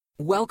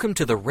Welcome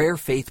to the Rare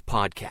Faith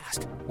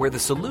Podcast, where the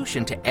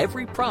solution to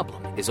every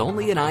problem is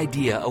only an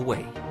idea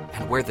away,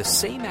 and where the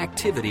same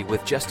activity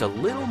with just a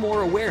little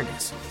more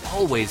awareness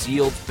always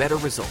yields better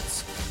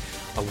results.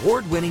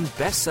 Award-winning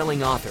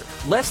best-selling author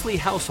Leslie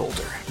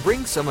Householder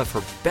brings some of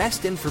her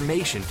best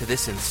information to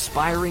this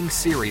inspiring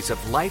series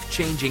of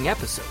life-changing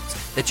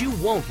episodes that you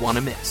won't want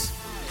to miss.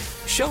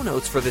 Show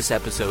notes for this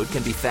episode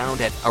can be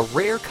found at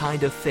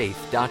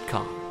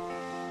ararekindoffaith.com.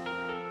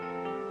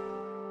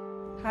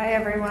 Hi,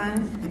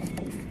 everyone.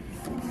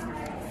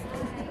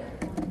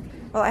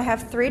 Well, I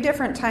have 3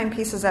 different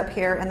timepieces up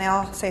here, and they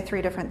all say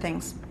 3 different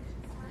things.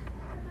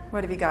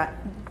 What have you got?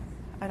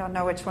 I don't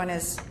know which one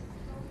is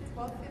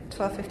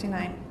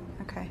 12:59.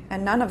 Okay.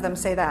 And none of them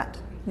say that.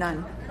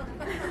 None.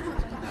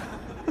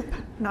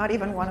 Not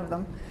even one of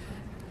them.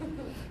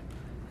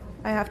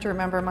 I have to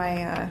remember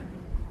I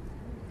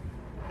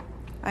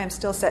am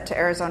still set to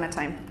Arizona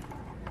time.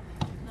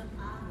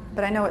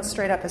 But I know what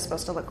straight up is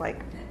supposed to look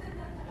like.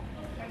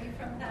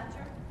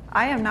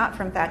 I am not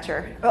from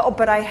Thatcher. Oh,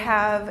 but I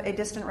have a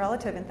distant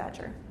relative in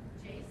Thatcher.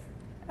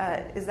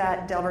 Is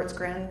that Delbert's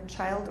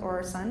grandchild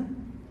or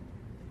son?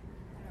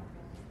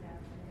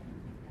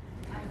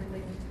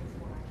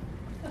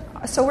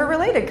 So we're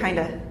related, kind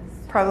of,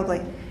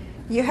 probably.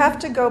 You have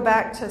to go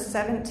back to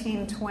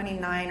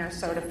 1729 or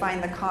so to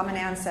find the common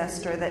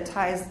ancestor that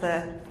ties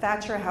the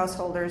Thatcher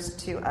householders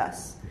to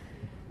us.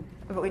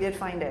 But we did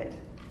find it.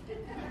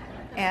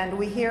 And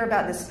we hear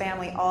about this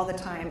family all the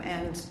time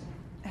and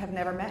have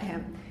never met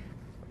him.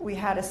 We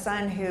had a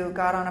son who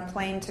got on a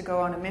plane to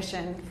go on a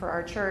mission for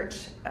our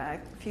church a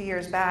few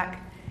years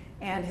back,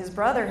 and his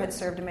brother had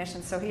served a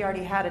mission, so he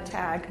already had a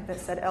tag that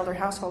said Elder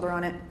Householder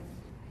on it.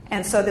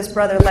 And so this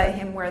brother let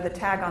him wear the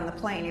tag on the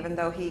plane, even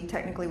though he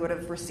technically would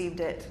have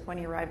received it when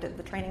he arrived at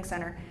the training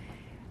center.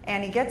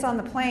 And he gets on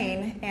the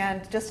plane,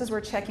 and just as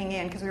we're checking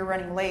in, because we were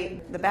running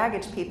late, the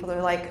baggage people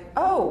are like,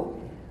 "Oh,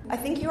 I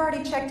think you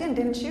already checked in,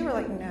 didn't you?" We're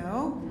like,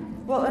 "No."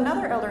 "Well,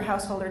 another Elder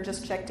Householder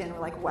just checked in." We're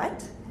like,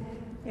 "What?"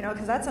 You know,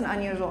 because that's an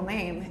unusual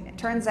name. It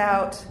turns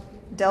out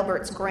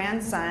Delbert's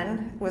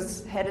grandson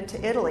was headed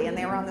to Italy, and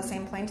they were on the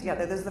same plane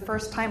together. This is the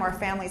first time our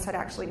families had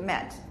actually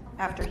met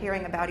after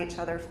hearing about each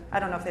other. I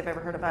don't know if they've ever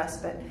heard of us,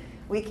 but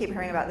we keep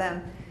hearing about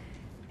them.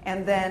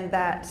 And then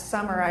that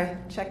summer, I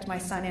checked my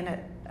son in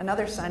at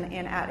another son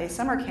in at a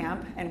summer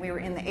camp, and we were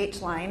in the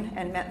H line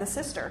and met the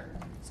sister.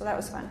 So that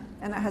was fun.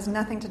 And that has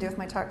nothing to do with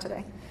my talk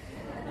today.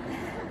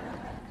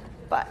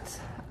 But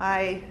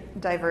I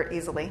divert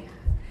easily.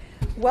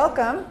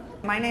 Welcome.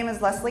 My name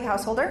is Leslie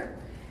Householder,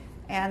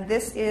 and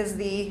this is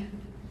the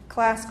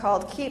class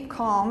called Keep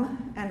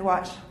Calm and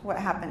Watch What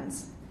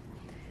Happens.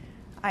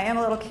 I am a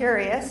little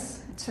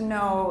curious to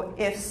know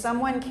if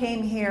someone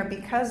came here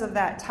because of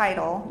that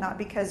title, not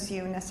because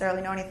you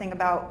necessarily know anything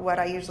about what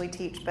I usually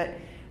teach, but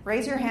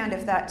raise your hand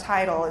if that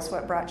title is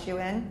what brought you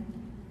in.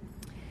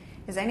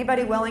 Is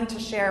anybody willing to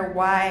share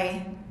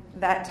why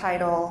that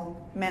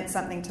title meant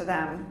something to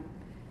them?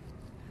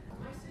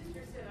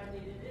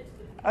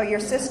 Oh,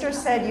 your sister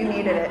said you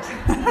needed it.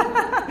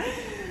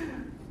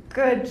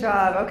 Good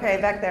job.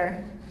 Okay, back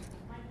there.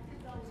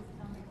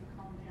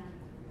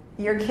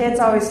 Your kids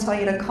always tell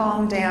you to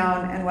calm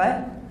down and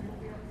what?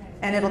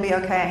 And it'll be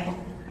okay.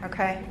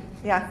 Okay,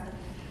 yeah.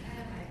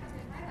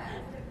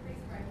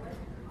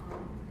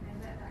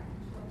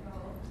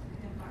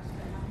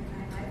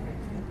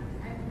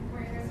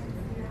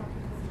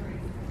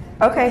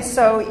 Okay,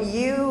 so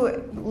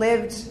you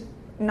lived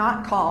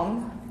not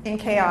calm in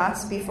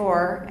chaos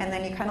before, and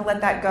then you kind of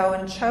let that go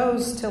and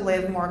chose to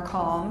live more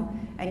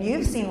calm, and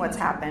you've seen what's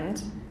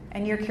happened,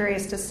 and you're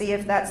curious to see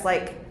if that's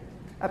like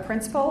a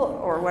principle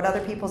or what other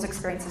people's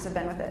experiences have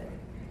been with it.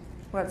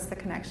 What's the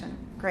connection?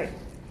 Great.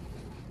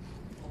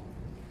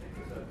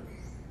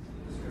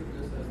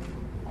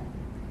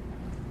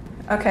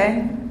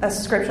 Okay, a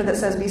scripture that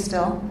says, "Be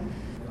still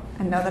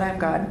and know that I am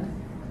God."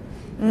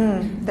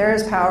 There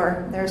is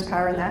power. There's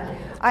power in that.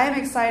 I am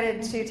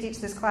excited to teach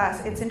this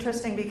class. It's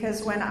interesting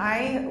because when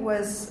I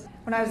was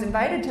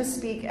invited to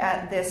speak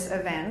at this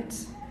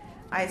event,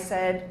 I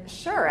said,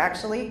 sure,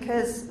 actually,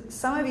 because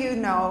some of you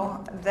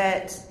know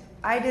that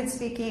I did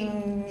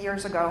speaking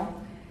years ago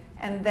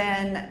and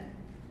then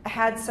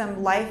had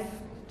some life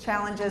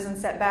challenges and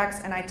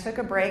setbacks, and I took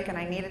a break and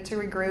I needed to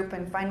regroup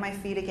and find my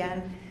feet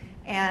again.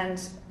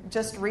 And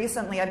just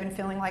recently I've been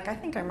feeling like I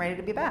think I'm ready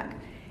to be back.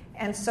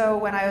 And so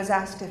when I was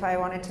asked if I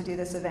wanted to do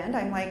this event,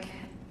 I'm like,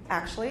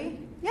 actually,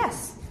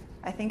 yes,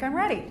 I think I'm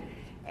ready.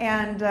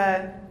 And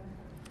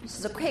she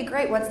says, okay,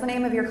 great, what's the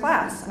name of your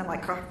class? And I'm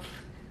like,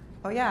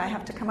 oh yeah, I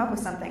have to come up with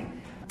something.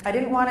 I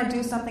didn't want to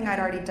do something I'd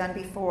already done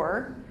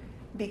before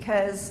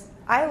because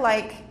I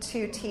like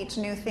to teach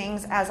new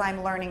things as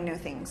I'm learning new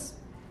things.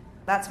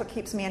 That's what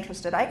keeps me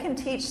interested. I can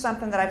teach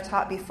something that I've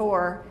taught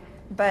before,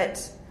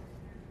 but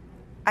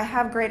I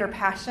have greater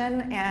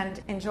passion and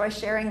enjoy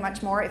sharing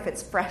much more if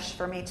it's fresh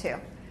for me too.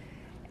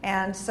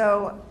 And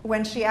so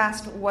when she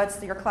asked,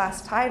 what's your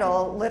class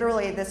title,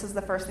 literally this is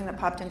the first thing that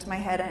popped into my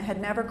head, and it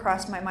had never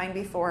crossed my mind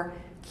before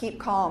keep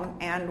calm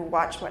and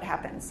watch what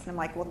happens. And I'm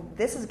like, well,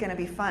 this is going to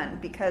be fun,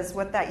 because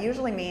what that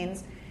usually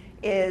means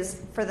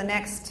is for the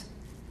next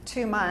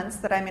 2 months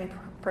that I'm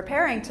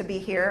preparing to be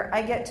here,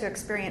 I get to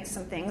experience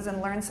some things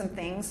and learn some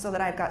things so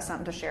that I've got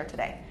something to share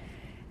today.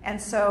 And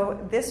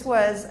so this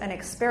was an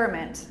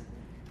experiment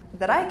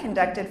that I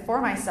conducted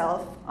for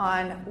myself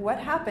on what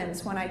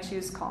happens when I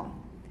choose calm.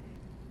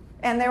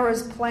 And there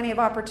was plenty of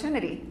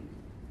opportunity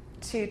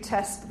to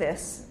test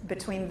this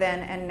between then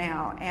and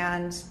now,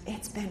 and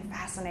it's been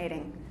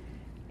fascinating.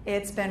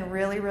 It's been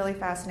really, really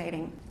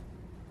fascinating.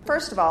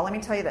 First of all, let me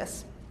tell you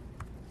this.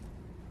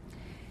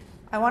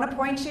 I want to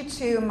point you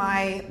to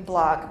my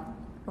blog,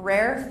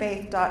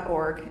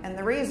 rarefaith.org, and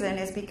the reason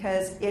is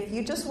because if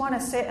you just want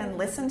to sit and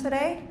listen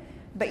today,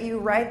 but you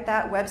write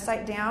that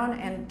website down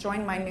and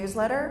join my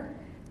newsletter,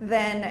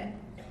 then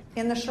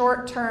in the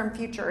short-term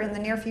future, in the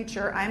near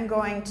future, I'm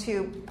going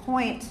to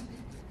point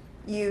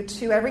you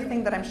to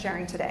everything that I'm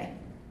sharing today.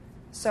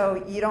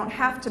 So you don't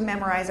have to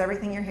memorize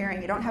everything you're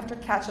hearing. You don't have to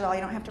catch it all.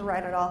 You don't have to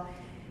write it all.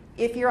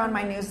 If you're on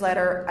my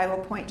newsletter, I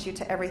will point you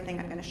to everything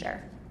I'm going to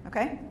share.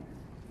 Okay?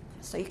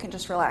 So you can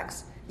just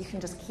relax. You can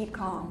just keep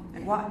calm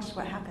and watch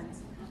what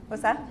happens.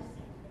 What's that?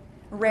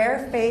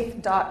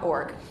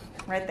 rarefaith.org.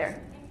 Right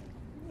there.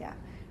 Yeah.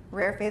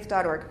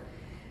 rarefaith.org.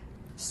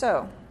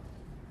 So,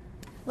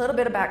 a little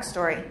bit of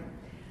backstory.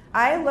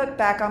 I look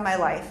back on my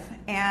life,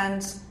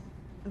 and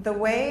the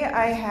way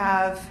I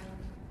have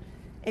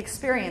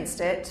experienced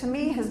it, to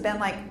me, has been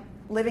like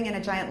living in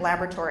a giant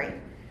laboratory.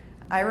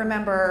 I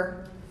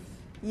remember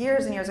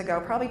years and years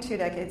ago, probably 2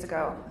 decades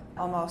ago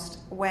almost,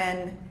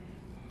 when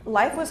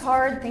life was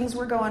hard, things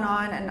were going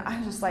on, and I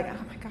was just like,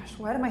 oh my gosh,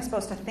 what am I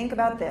supposed to think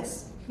about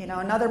this? You know,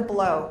 another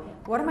blow.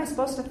 What am I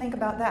supposed to think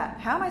about that?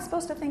 How am I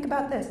supposed to think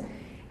about this?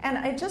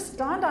 And it just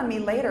dawned on me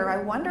later,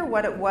 I wonder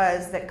what it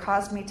was that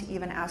caused me to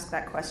even ask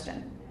that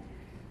question.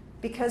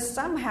 Because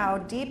somehow,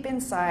 deep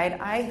inside,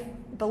 I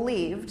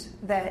believed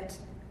that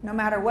no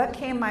matter what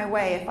came my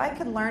way, if I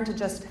could learn to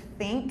just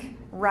think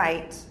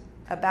right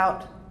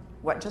about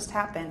what just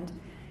happened,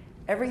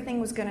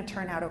 everything was going to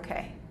turn out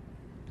okay.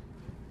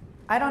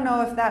 I don't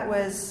know if that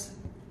was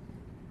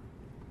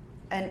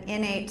an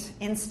innate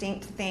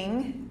instinct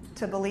thing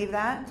to believe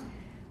that,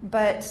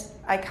 but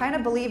I kind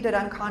of believed it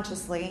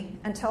unconsciously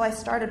until I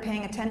started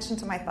paying attention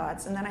to my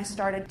thoughts, and then I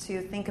started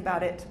to think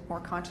about it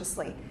more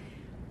consciously.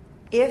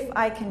 If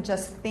I can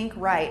just think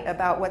right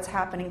about what's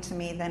happening to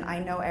me, then I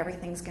know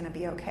everything's going to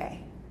be okay.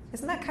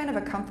 Isn't that kind of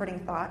a comforting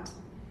thought?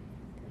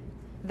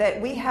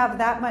 That we have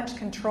that much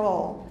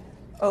control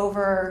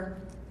over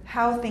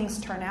how things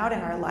turn out in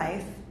our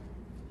life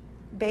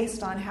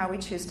based on how we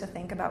choose to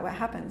think about what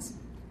happens.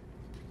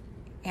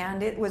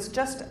 And it was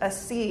just a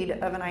seed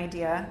of an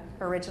idea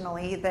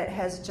originally that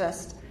has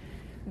just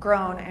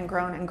grown and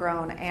grown and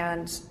grown,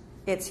 and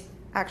it's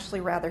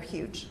actually rather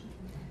huge.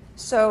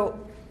 So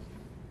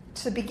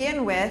to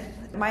begin with,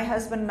 my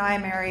husband and I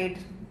married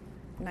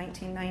in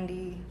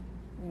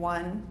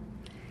 1991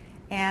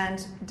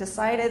 and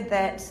decided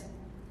that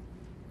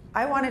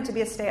I wanted to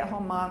be a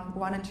stay-at-home mom,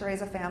 wanted to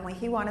raise a family.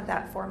 He wanted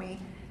that for me.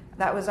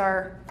 That was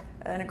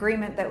an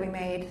agreement that we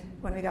made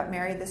when we got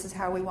married. This is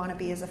how we want to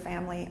be as a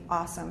family.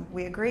 Awesome.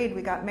 We agreed,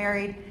 we got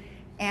married,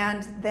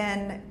 and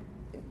then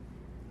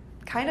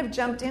kind of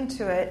jumped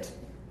into it,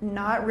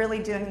 not really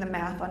doing the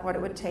math on what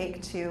it would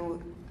take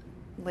to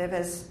live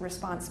as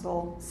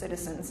responsible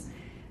citizens.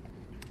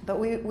 But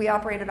we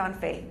operated on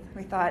faith.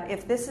 We thought,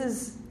 if this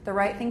is the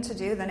right thing to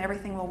do, then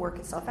everything will work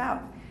itself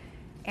out.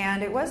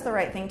 And it was the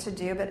right thing to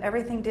do, but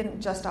everything didn't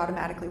just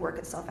automatically work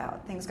itself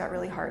out. Things got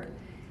really hard.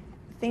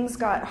 Things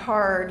got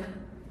hard,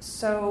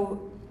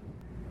 so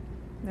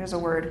there's a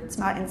word, it's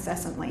not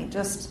incessantly,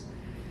 just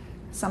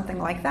something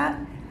like that.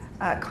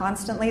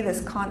 Constantly,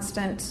 this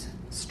constant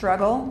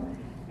struggle.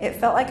 It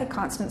felt like a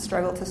constant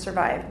struggle to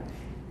survive.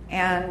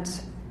 And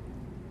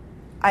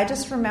I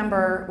just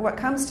remember what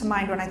comes to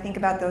mind when I think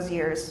about those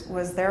years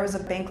was there was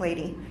a bank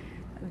lady,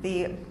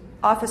 the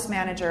office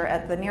manager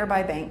at the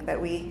nearby bank that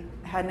we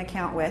had an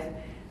account with.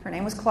 Her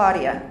name was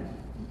Claudia.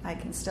 I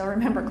can still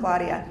remember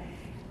Claudia.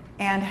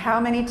 And how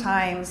many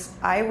times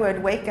I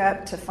would wake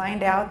up to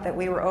find out that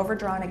we were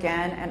overdrawn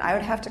again, and I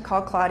would have to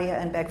call Claudia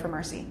and beg for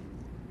mercy.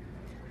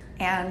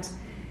 And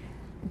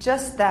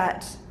just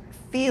that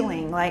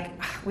feeling like,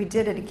 we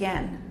did it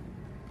again.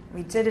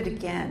 We did it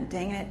again,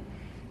 dang it.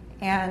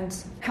 And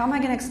how am I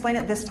going to explain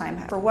it this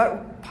time? For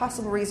what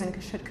possible reason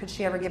could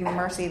she ever give me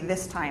mercy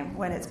this time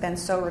when it's been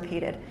so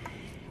repeated?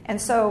 And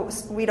so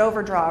we'd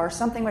overdraw, or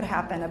something would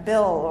happen, a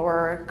bill,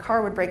 or a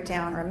car would break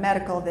down, or a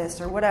medical this,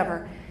 or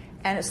whatever.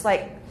 And it's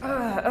like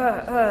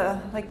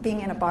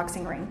being in a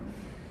boxing ring.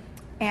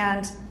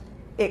 And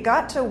it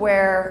got to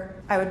where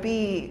I would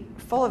be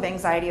full of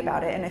anxiety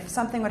about it. And if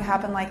something would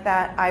happen like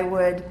that, I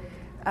would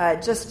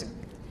just,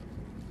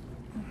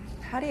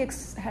 how do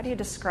you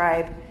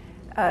describe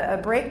a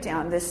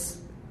breakdown, this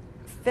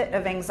fit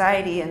of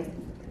anxiety and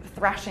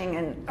thrashing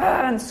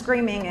and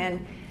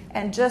screaming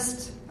and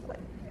just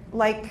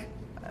like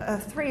a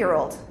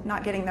 3-year-old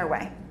not getting their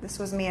way. This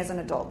was me as an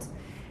adult.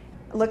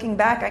 Looking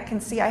back, I can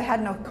see I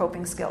had no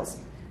coping skills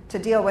to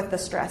deal with the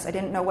stress. I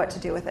didn't know what to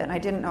do with it, and I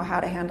didn't know how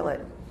to handle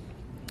it.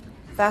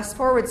 Fast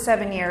forward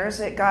 7 years,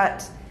 it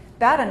got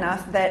bad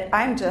enough that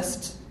I'm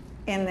just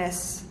in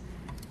this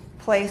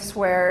place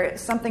where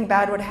something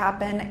bad would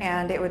happen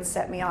and it would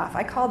set me off.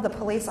 I called the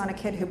police on a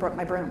kid who broke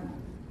my broom.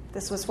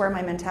 This was where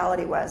my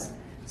mentality was.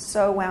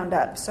 So wound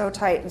up, so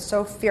tight, and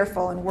so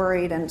fearful and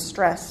worried and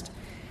stressed.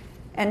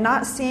 And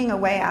not seeing a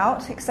way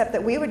out, except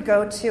that we would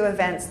go to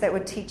events that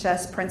would teach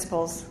us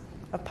principles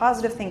of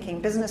positive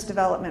thinking, business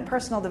development,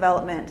 personal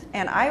development.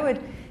 And I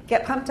would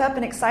get pumped up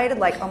and excited,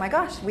 like, oh my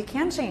gosh, we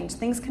can change.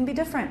 Things can be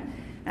different.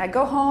 And I'd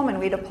go home and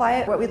we'd apply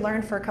it, what we'd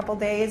learned for a couple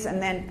days,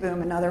 and then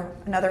boom,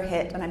 another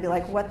hit. And I'd be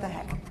like, what the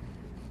heck?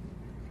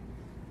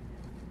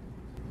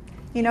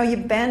 You know, you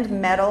bend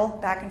metal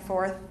back and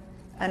forth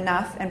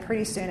enough, and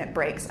pretty soon it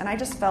breaks. And I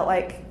just felt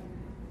like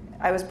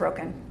I was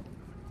broken.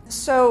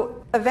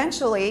 So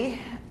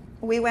eventually,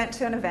 we went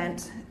to an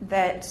event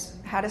that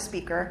had a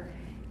speaker,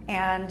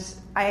 and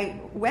I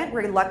went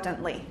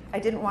reluctantly. I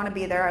didn't want to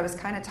be there. I was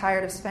kind of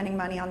tired of spending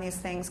money on these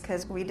things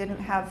because we didn't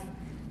have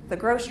the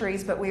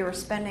groceries, but we were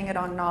spending it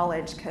on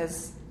knowledge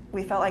because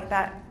we felt like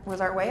that was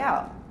our way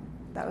out.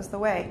 That was the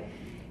way.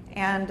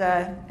 And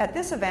at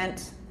this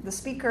event, the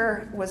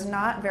speaker was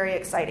not very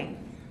exciting.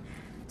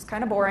 It was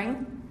kind of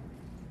boring.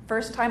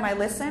 First time I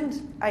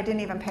listened, I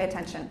didn't even pay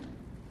attention.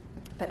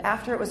 But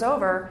after it was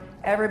over,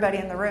 everybody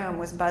in the room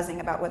was buzzing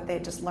about what they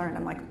had just learned.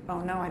 I'm like,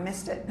 oh no, I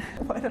missed it.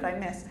 What did I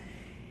miss?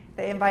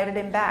 They invited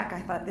him back.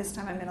 I thought, this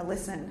time I'm going to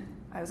listen.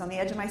 I was on the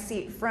edge of my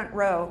seat, front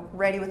row,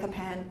 ready with a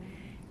pen.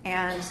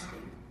 And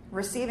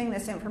receiving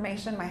this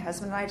information, my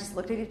husband and I just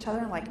looked at each other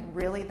and like,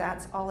 really,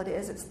 that's all it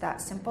is? It's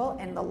that simple?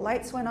 And the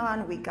lights went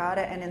on, we got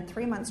it, and in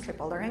 3 months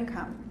tripled our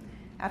income.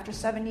 After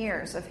 7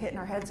 years of hitting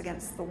our heads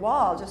against the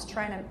wall, just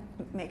trying to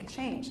make a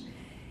change.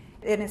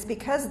 And it's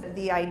because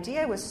the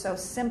idea was so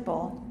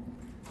simple,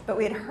 but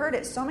we had heard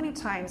it so many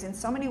times in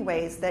so many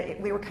ways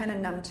that we were kind of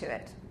numb to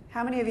it.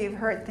 How many of you have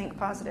heard think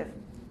positive?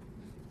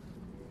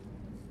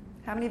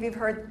 How many of you have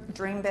heard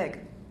dream big?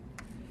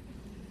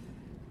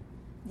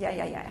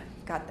 Yeah.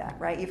 Got that,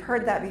 right? You've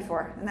heard that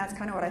before, and that's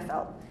kind of what I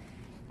felt.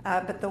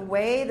 But the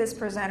way this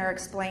presenter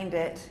explained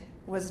it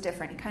was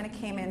different. He kind of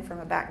came in from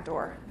a back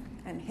door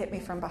and hit me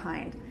from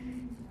behind.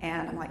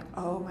 And I'm like,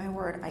 oh my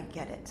word, I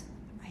get it.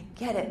 I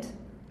get it.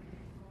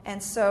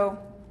 And so,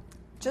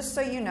 just so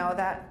you know,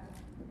 that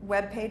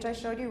webpage I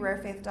showed you,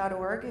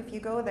 rarefaith.org, if you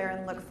go there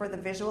and look for the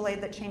visual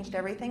aid that changed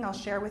everything, I'll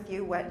share with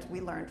you what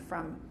we learned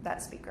from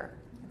that speaker.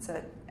 It's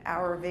an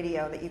hour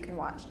video that you can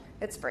watch.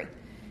 It's free.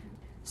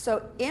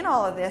 So in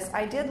all of this,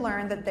 I did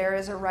learn that there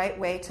is a right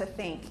way to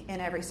think in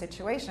every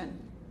situation.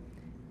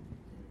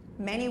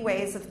 Many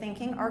ways of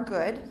thinking are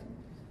good,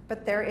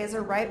 but there is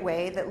a right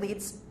way that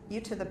leads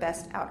you to the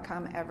best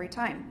outcome every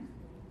time.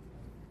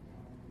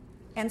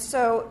 And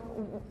so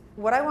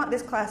what I want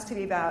this class to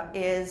be about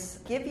is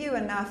give you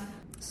enough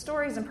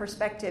stories and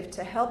perspective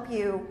to help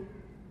you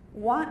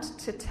want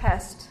to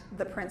test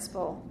the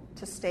principle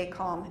to stay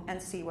calm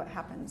and see what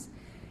happens.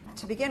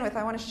 To begin with,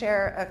 I want to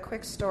share a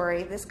quick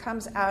story. This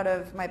comes out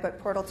of my book,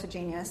 Portal to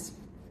Genius,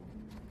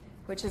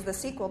 which is the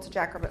sequel to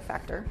Jackrabbit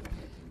Factor.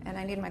 And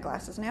I need my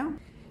glasses now.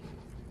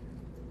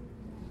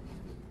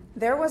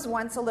 There was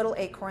once a little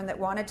acorn that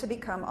wanted to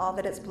become all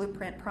that its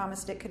blueprint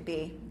promised it could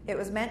be. It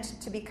was meant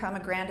to become a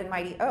grand and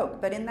mighty oak,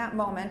 but in that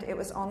moment, it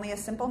was only a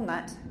simple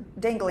nut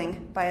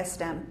dangling by a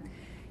stem.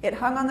 It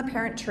hung on the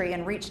parent tree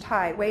and reached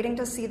high, waiting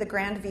to see the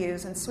grand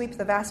views and sweep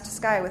the vast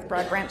sky with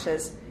broad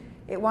branches.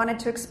 It wanted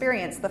to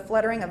experience the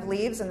fluttering of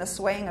leaves and the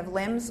swaying of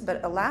limbs,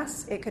 but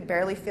alas, it could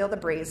barely feel the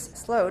breeze,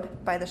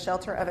 slowed by the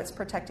shelter of its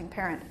protecting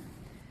parent.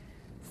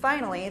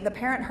 Finally, the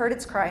parent heard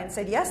its cry and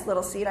said, "Yes,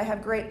 little seed, I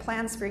have great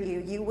plans for you.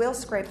 You will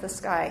scrape the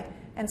sky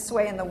and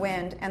sway in the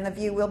wind, and the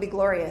view will be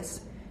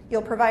glorious.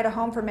 You'll provide a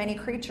home for many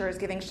creatures,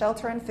 giving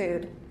shelter and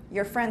food.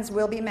 Your friends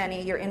will be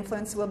many, your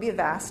influence will be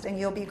vast, and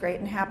you'll be great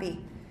and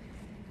happy."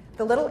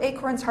 The little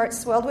acorn's heart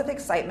swelled with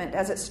excitement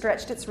as it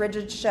stretched its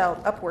rigid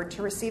shell upward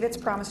to receive its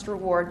promised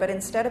reward, but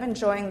instead of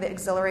enjoying the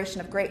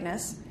exhilaration of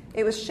greatness,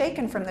 it was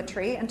shaken from the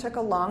tree and took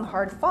a long,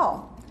 hard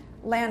fall,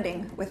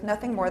 landing with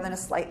nothing more than a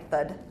slight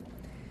thud.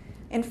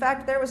 In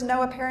fact, there was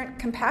no apparent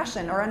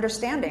compassion or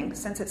understanding,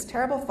 since its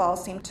terrible fall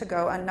seemed to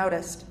go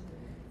unnoticed.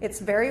 Its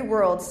very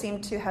world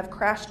seemed to have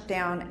crashed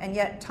down, and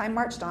yet time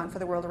marched on for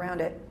the world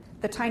around it.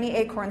 The tiny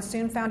acorn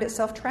soon found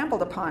itself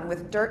trampled upon,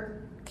 with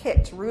dirt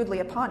kicked rudely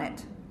upon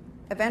it.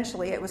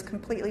 Eventually, it was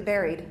completely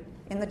buried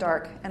in the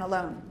dark and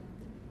alone.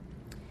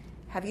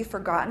 "Have you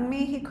forgotten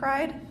me?" he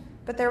cried.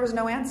 But there was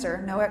no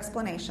answer, no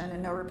explanation,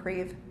 and no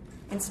reprieve.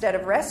 Instead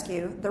of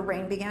rescue, the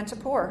rain began to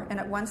pour, and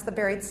at once the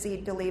buried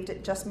seed believed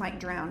it just might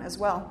drown as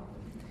well.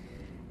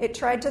 It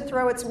tried to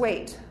throw its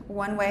weight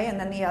one way and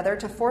then the other,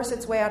 to force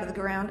its way out of the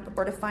ground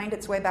or to find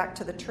its way back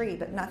to the tree,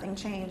 but nothing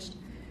changed.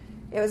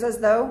 It was as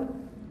though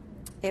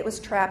it was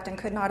trapped and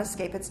could not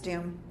escape its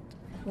doom.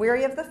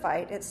 Weary of the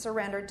fight, it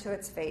surrendered to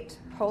its fate,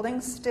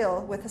 holding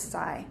still with a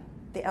sigh.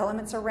 The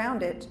elements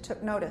around it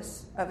took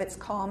notice of its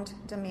calmed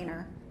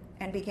demeanor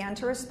and began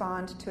to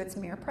respond to its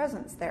mere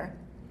presence there.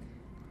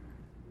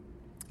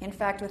 In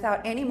fact,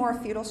 without any more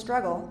futile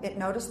struggle, it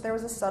noticed there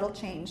was a subtle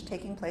change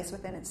taking place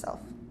within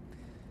itself.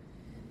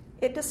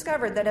 It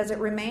discovered that as it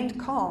remained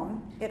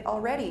calm, it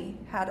already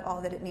had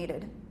all that it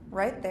needed,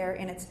 right there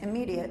in its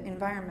immediate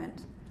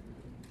environment.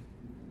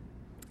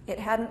 It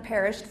hadn't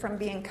perished from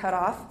being cut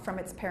off from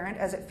its parent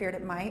as it feared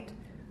it might.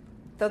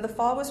 Though the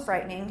fall was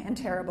frightening and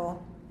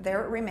terrible,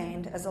 there it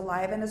remained as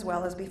alive and as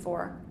well as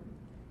before.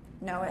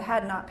 No, it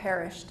had not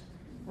perished.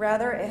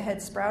 Rather, it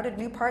had sprouted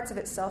new parts of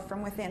itself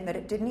from within that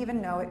it didn't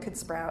even know it could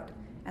sprout,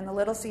 and the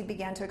little seed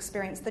began to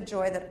experience the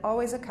joy that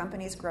always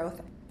accompanies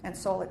growth and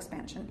soul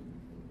expansion.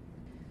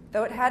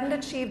 Though it hadn't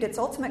achieved its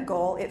ultimate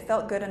goal, it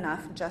felt good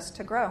enough just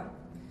to grow.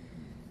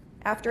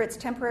 After its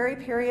temporary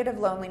period of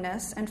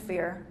loneliness and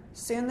fear,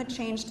 soon the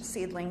changed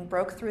seedling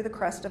broke through the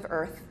crust of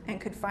earth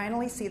and could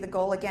finally see the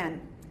goal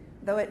again,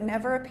 though it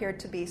never appeared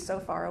to be so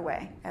far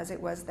away as it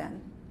was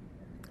then.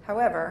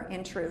 However,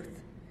 in truth,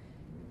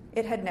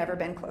 it had never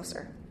been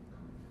closer.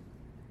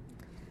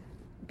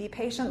 Be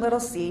patient, little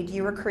seed.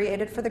 You were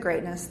created for the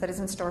greatness that is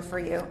in store for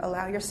you.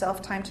 Allow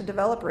yourself time to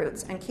develop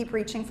roots and keep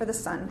reaching for the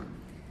sun.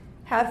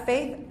 Have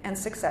faith, and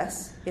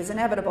success is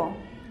inevitable.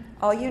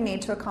 All you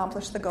need to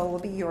accomplish the goal will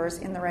be yours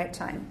in the right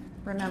time.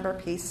 Remember,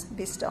 peace,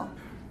 be still.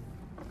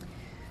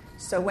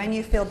 So when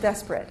you feel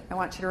desperate, I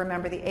want you to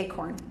remember the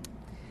acorn.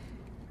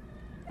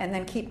 And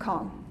then keep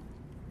calm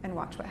and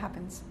watch what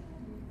happens.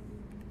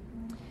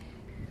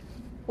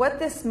 What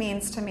this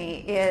means to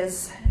me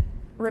is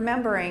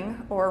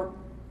remembering or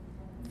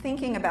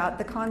thinking about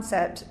the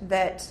concept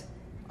that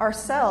our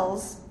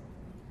cells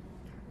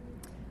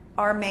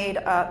are made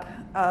up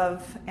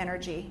of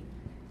energy,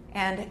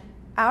 and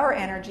our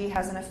energy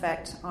has an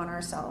effect on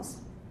our cells.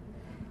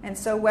 And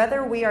so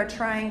whether we are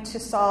trying to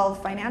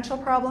solve financial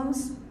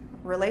problems,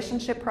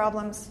 relationship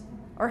problems,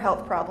 or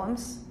health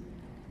problems,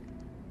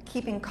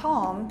 keeping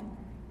calm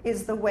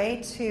is the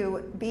way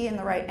to be in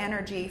the right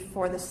energy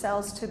for the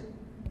cells to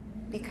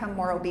become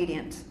more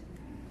obedient.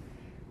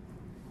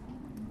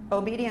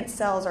 Obedient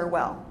cells are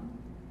well.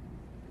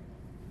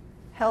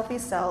 Healthy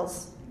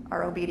cells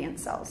are obedient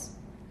cells.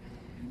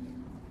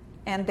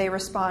 And they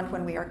respond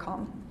when we are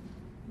calm.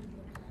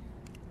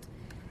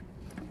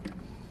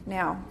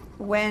 Now,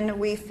 when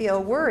we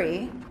feel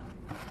worry,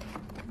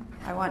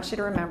 I want you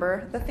to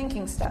remember the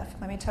thinking stuff.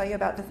 Let me tell you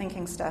about the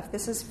thinking stuff.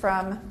 This is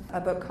from a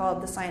book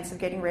called The Science of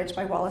Getting Rich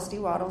by Wallace D.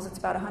 Wattles. It's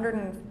about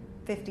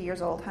 150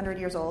 years old, 100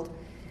 years old.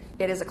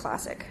 It is a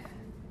classic.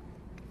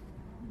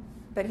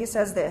 But he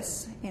says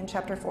this in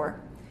chapter 4.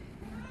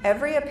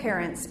 Every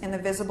appearance in the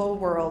visible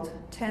world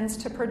tends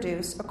to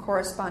produce a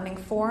corresponding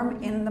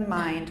form in the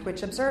mind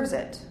which observes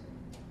it.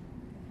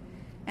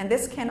 And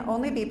this can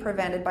only be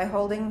prevented by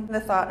holding the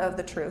thought of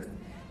the truth.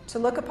 To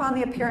look upon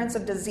the appearance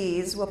of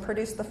disease will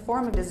produce the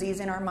form of disease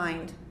in our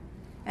mind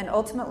and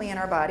ultimately in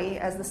our body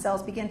as the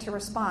cells begin to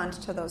respond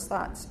to those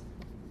thoughts.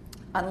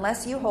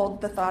 Unless you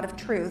hold the thought of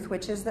truth,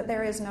 which is that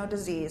there is no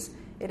disease,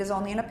 it is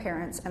only an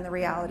appearance and the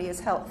reality is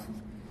health.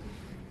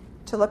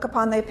 To look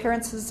upon the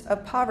appearances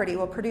of poverty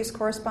will produce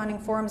corresponding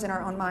forms in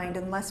our own mind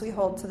unless we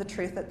hold to the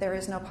truth that there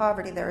is no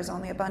poverty, there is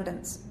only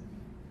abundance.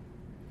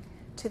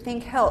 To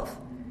think health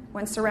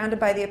when surrounded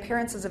by the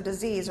appearances of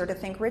disease, or to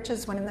think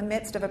riches when in the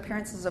midst of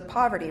appearances of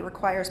poverty,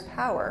 requires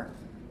power.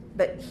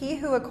 But he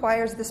who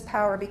acquires this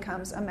power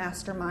becomes a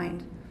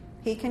mastermind.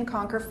 He can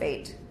conquer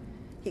fate.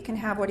 He can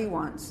have what he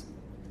wants.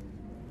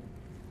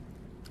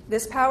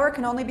 This power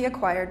can only be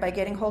acquired by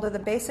getting hold of the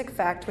basic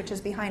fact which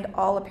is behind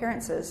all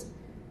appearances.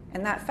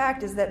 And that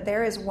fact is that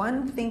there is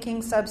one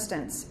thinking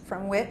substance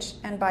from which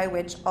and by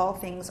which all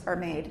things are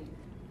made.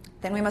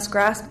 Then we must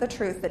grasp the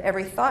truth that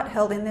every thought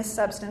held in this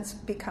substance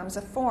becomes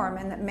a form,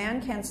 and that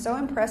man can so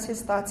impress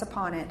his thoughts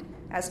upon it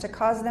as to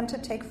cause them to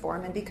take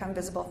form and become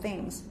visible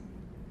things.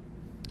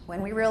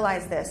 When we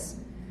realize this,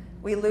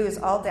 we lose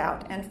all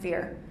doubt and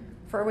fear,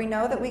 for we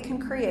know that we can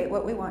create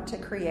what we want to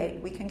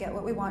create, we can get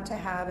what we want to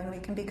have, and we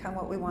can become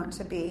what we want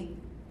to be.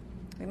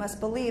 We must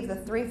believe the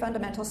three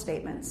fundamental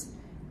statements.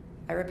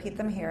 I repeat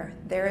them here.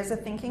 There is a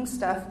thinking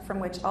stuff from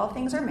which all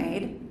things are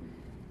made,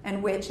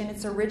 and which, in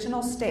its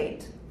original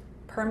state,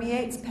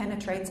 permeates,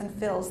 penetrates, and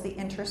fills the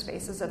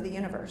interspaces of the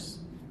universe.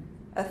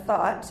 A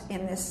thought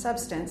in this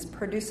substance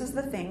produces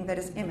the thing that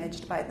is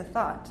imaged by the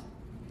thought.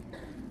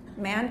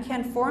 Man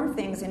can form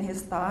things in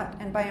his thought,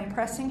 and by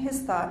impressing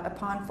his thought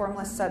upon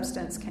formless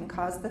substance can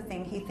cause the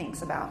thing he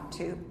thinks about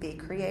to be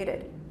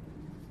created.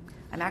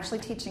 I'm actually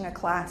teaching a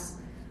class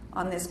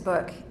on this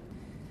book.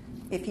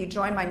 If you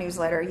join my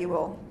newsletter, you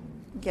will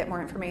get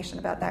more information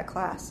about that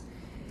class.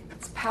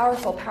 It's a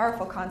powerful,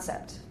 powerful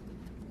concept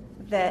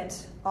that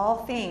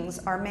all things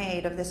are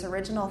made of this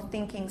original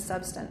thinking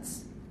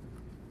substance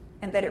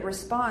and that it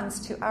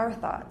responds to our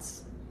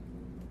thoughts.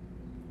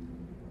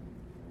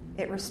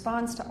 It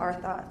responds to our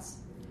thoughts.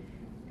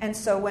 And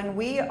so when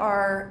we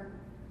are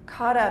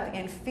caught up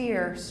in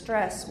fear,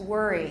 stress,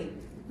 worry,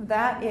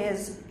 that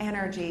is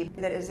energy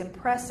that is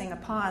impressing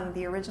upon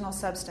the original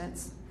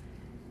substance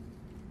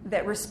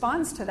that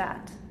responds to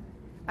that.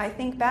 I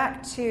think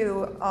back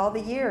to all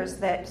the years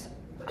that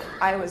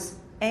I was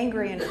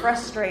angry and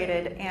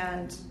frustrated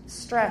and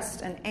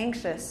stressed and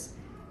anxious.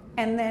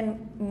 And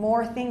then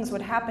more things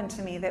would happen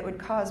to me that would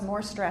cause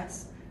more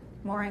stress,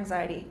 more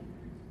anxiety,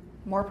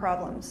 more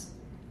problems.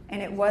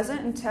 And it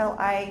wasn't until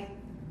I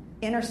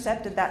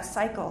intercepted that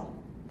cycle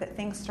that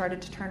things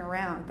started to turn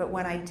around. But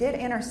when I did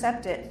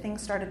intercept it,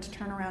 things started to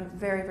turn around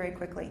very, very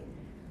quickly.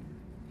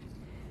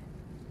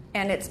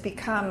 And it's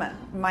become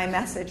my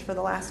message for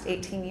the last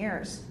 18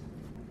 years.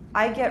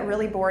 I get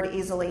really bored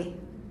easily.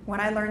 When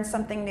I learn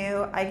something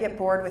new, I get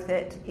bored with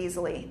it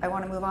easily. I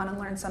want to move on and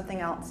learn something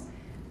else.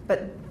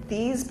 But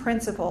these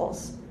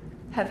principles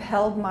have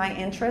held my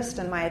interest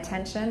and my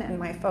attention and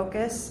my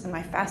focus and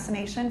my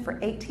fascination for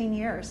 18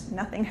 years.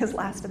 Nothing has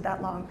lasted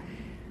that long.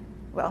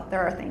 Well,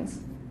 there are things.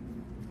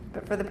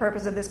 But for the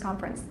purpose of this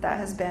conference, that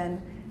has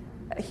been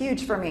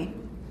huge for me.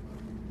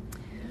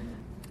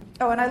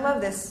 Oh, and I love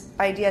this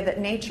idea that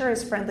nature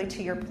is friendly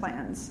to your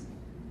plans.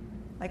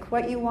 Like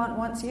what you want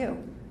wants you.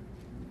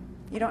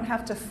 You don't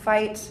have to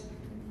fight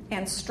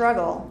and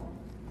struggle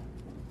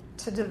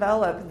to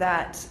develop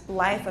that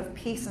life of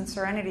peace and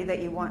serenity that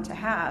you want to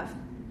have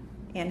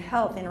in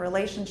health, in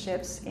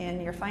relationships, in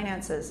your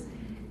finances.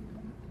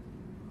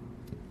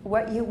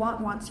 What you want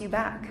wants you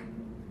back.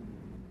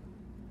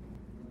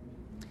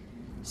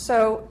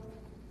 So,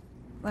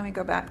 let me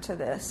go back to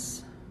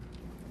this.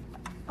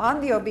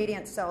 On the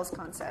obedient cells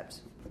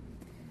concept,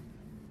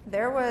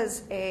 there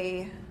was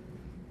a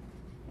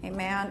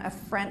man, a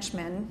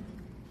Frenchman,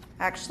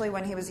 actually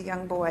when he was a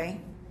young boy,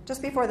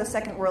 just before the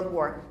Second World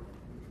War.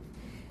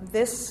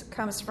 This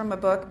comes from a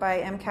book by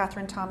M.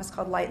 Catherine Thomas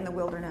called Light in the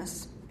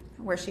Wilderness,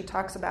 where she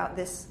talks about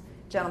this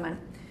gentleman.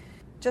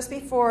 Just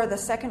before the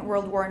Second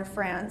World War in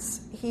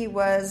France, he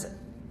was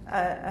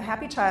a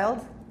happy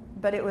child,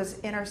 but it was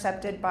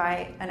intercepted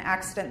by an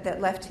accident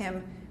that left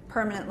him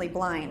permanently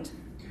blind.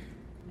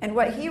 And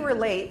what he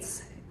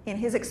relates in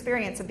his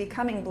experience of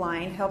becoming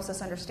blind helps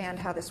us understand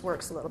how this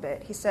works a little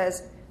bit. He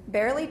says,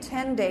 "Barely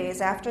 10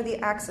 days after the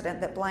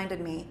accident that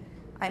blinded me,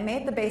 I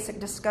made the basic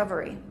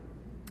discovery.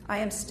 I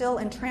am still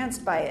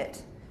entranced by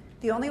it.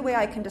 The only way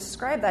I can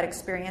describe that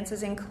experience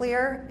is in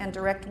clear and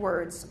direct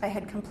words. I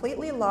had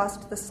completely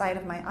lost the sight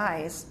of my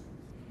eyes.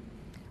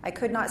 I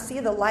could not see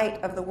the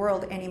light of the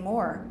world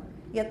anymore,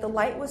 yet the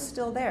light was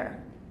still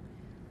there.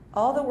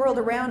 All the world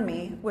around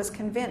me was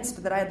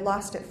convinced that I had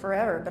lost it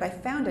forever, but I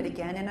found it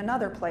again in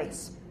another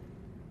place.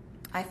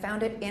 I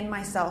found it in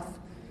myself,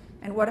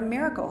 and what a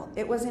miracle,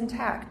 it was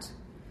intact.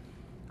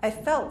 I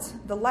felt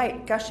the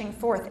light gushing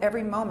forth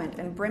every moment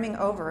and brimming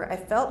over. I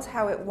felt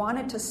how it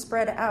wanted to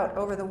spread out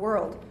over the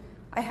world.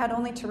 I had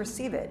only to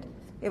receive it.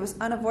 It was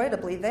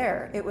unavoidably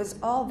there. It was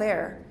all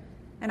there.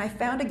 And I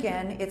found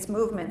again its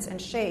movements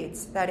and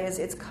shades, that is,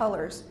 its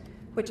colors,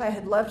 which I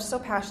had loved so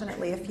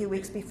passionately a few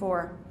weeks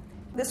before.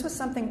 This was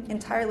something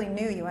entirely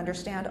new, you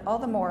understand, all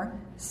the more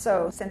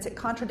so since it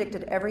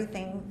contradicted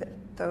everything that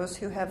those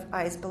who have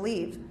eyes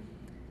believe.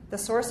 The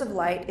source of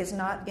light is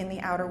not in the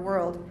outer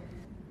world.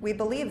 We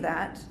believe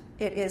that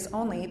it is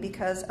only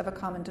because of a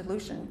common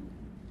delusion.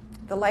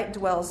 The light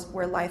dwells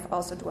where life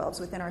also dwells,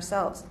 within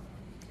ourselves."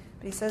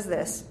 But he says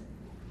this,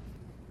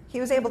 he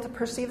was able to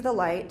perceive the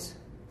light,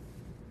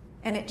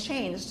 and it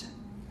changed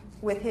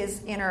with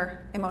his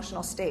inner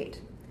emotional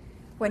state.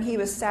 When he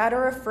was sad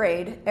or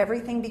afraid,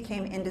 everything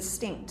became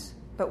indistinct.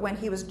 But when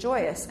he was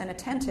joyous and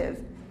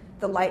attentive,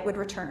 the light would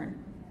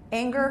return.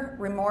 Anger,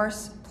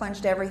 remorse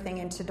plunged everything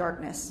into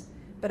darkness.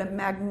 But a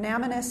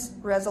magnanimous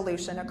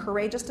resolution, a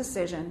courageous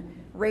decision,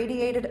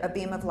 radiated a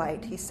beam of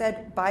light. He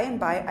said, "By and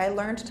by, I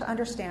learned to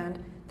understand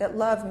that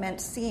love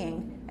meant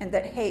seeing and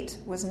that hate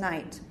was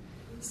night.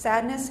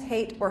 Sadness,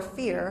 hate, or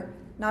fear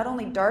not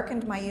only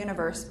darkened my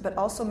universe, but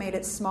also made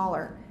it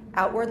smaller.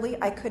 Outwardly,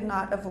 I could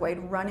not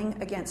avoid running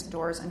against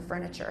doors and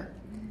furniture.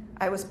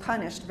 I was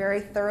punished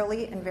very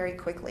thoroughly and very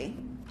quickly."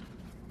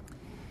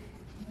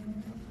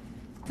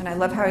 And I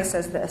love how he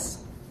says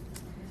this.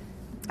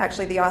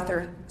 Actually, the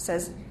author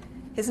says,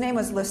 his name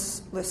was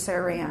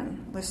Lusseyan.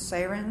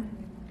 Lusseyan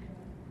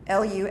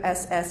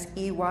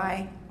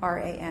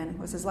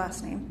was his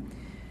last name.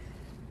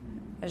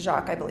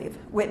 Jacques, I believe,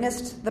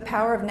 witnessed the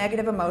power of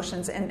negative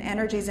emotions and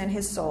energies in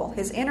his soul.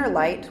 His inner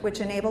light, which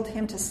enabled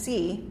him to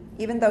see,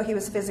 even though he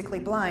was physically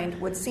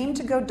blind, would seem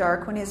to go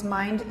dark when his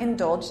mind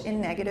indulged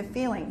in negative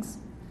feelings.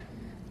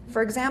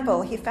 For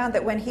example, he found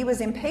that when he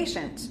was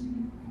impatient,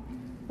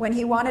 when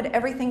he wanted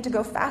everything to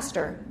go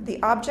faster,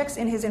 the objects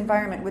in his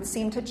environment would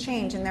seem to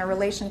change in their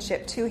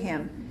relationship to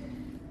him,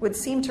 would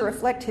seem to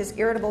reflect his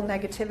irritable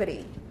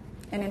negativity.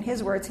 And in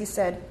his words, he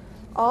said,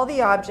 "All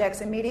the objects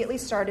immediately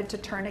started to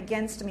turn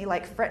against me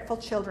like fretful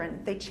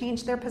children. They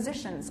changed their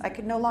positions. I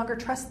could no longer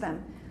trust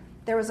them.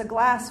 There was a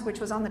glass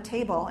which was on the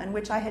table and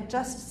which I had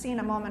just seen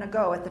a moment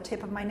ago at the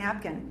tip of my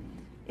napkin.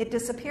 It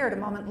disappeared a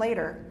moment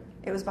later.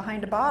 It was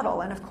behind a bottle,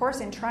 and of course,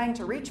 in trying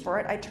to reach for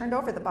it, I turned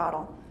over the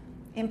bottle.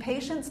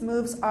 Impatience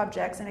moves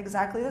objects in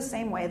exactly the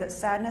same way that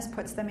sadness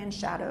puts them in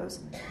shadows,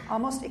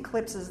 almost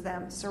eclipses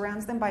them,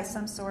 surrounds them by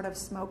some sort of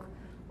smoke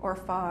or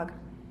fog."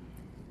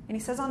 And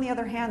he says, on the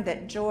other hand,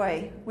 that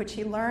joy, which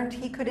he learned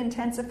he could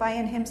intensify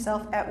in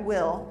himself at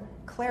will,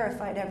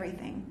 clarified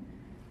everything.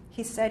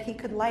 He said he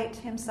could light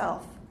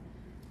himself,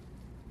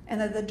 and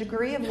that the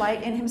degree of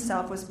light in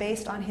himself was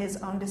based on his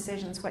own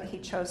decisions, what he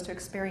chose to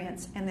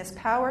experience. And this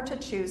power to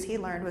choose, he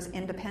learned, was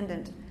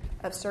independent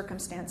of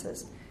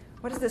circumstances.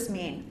 What does this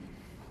mean?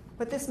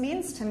 What this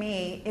means to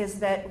me is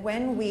that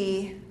when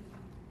we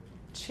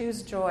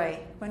choose joy,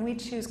 when we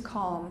choose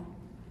calm,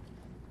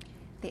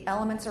 the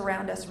elements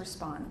around us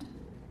respond.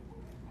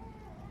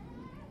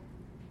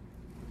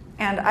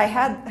 And I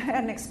had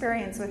an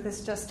experience with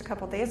this just a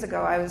couple days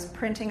ago. I was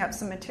printing up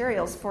some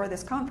materials for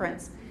this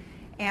conference,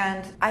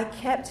 and I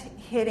kept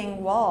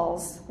hitting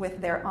walls with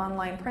their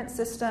online print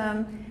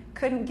system,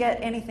 couldn't get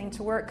anything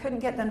to work, couldn't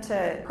get them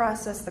to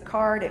process the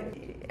card.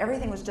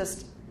 Everything was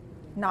just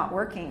not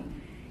working.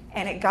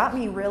 And it got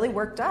me really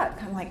worked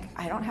up. I'm like,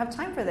 I don't have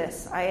time for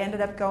this. I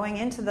ended up going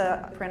into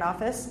the print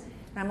office,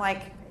 and I'm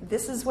like,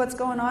 this is what's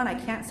going on. I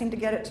can't seem to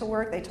get it to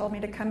work. They told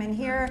me to come in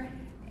here,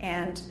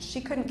 and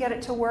she couldn't get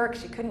it to work.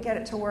 She couldn't get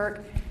it to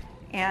work.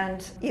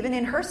 And even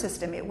in her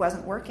system, it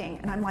wasn't working.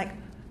 And I'm like,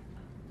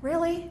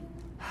 really?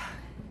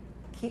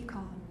 Keep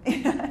calm.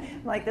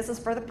 Like, this is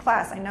for the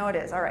class. I know it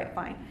is. All right,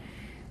 fine.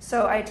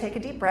 So I take a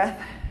deep breath.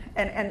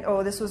 And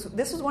this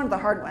was one of the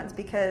hard ones,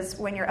 because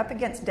when you're up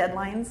against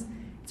deadlines,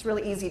 it's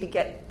really easy to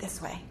get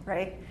this way,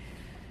 right?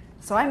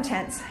 So I'm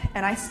tense,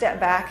 and I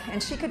step back,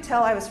 and she could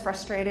tell I was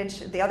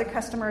frustrated. The other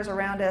customers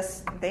around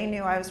us, they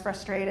knew I was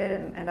frustrated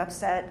and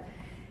upset.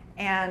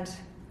 And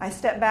I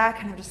step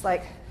back, and I'm just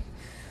like,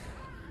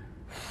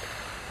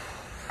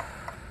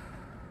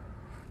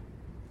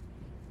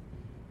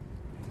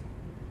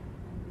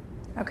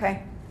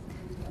 okay,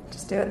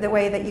 just do it the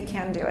way that you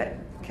can do it.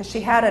 Because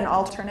she had an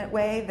alternate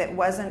way that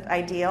wasn't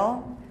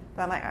ideal.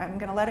 But I'm like, I'm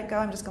going to let it go.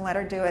 I'm just going to let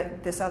her do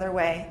it this other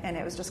way. And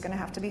it was just going to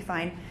have to be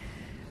fine.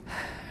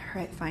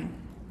 All right, fine.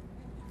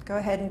 Go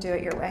ahead and do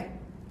it your way.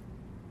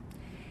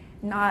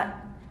 Not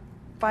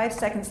 5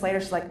 seconds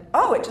later, she's like,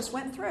 oh, it just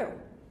went through.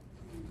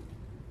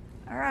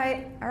 All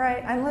right,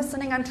 I'm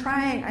listening. I'm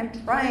trying.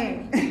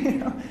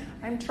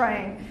 I'm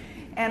trying.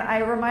 And I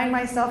remind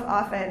myself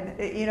often,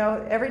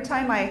 every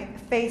time I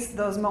face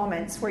those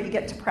moments where you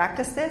get to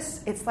practice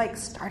this, it's like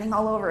starting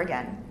all over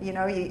again.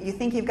 You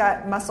think you've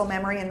got muscle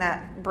memory in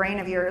that brain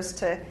of yours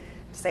to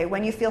say,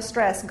 when you feel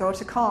stress, go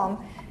to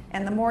calm.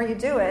 And the more you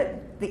do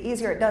it, the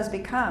easier it does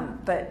become.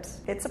 But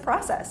it's a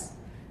process.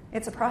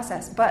 It's a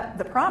process. But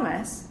the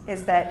promise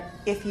is that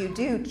if you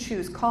do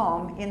choose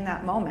calm in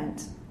that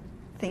moment,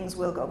 things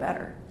will go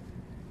better.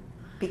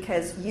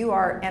 Because you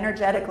are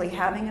energetically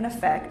having an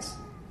effect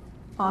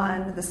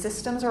on the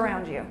systems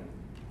around you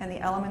and the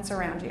elements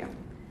around you.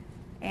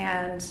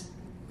 And,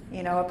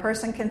 a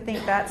person can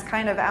think that's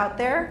kind of out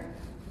there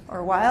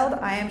or wild.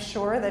 I am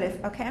sure that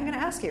I'm going to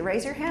ask you,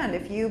 raise your hand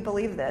if you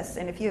believe this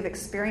and if you have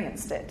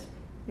experienced it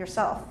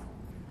yourself.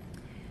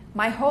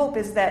 My hope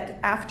is that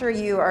after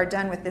you are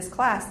done with this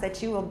class,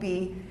 that you will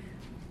be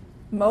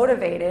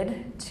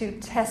motivated to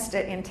test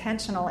it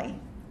intentionally,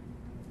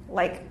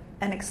 like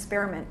an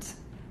experiment.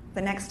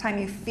 The next time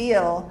you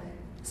feel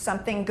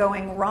something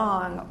going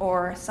wrong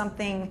or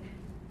something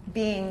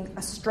being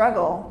a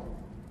struggle,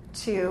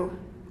 to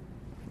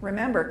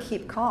remember,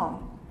 keep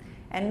calm.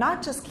 And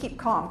not just keep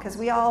calm, because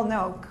we all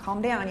know,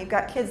 calm down. You've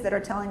got kids that are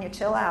telling you,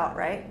 chill out,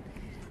 right?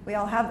 We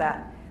all have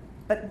that.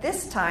 But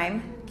this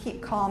time,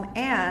 keep calm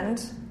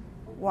and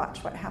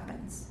watch what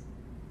happens.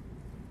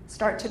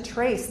 Start to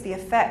trace the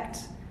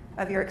effect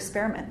of your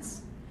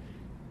experiments.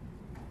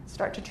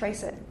 Start to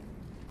trace it.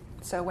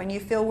 So when you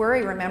feel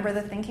worry, remember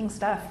the thinking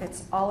stuff.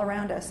 It's all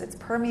around us. It's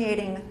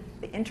permeating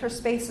the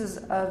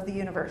interspaces of the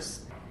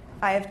universe.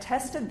 I have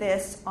tested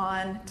this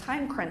on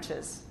time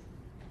crunches,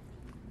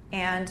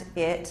 and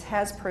it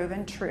has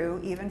proven true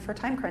even for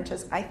time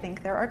crunches. I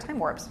think there are time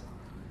warps.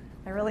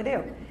 I really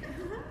do.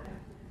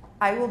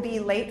 I will be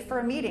late for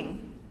a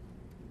meeting,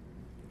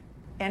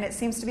 and it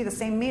seems to be the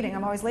same meeting.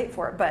 I'm always late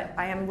for it, but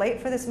I am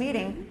late for this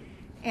meeting,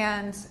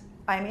 and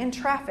I'm in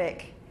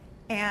traffic.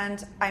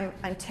 And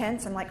I'm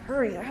tense. I'm like,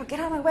 hurry, get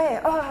out of my way.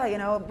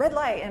 Red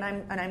light. And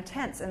I'm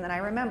tense. And then I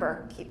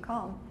remember, keep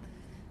calm.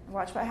 And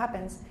watch what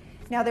happens.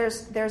 Now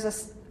there's a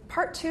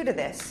part 2 to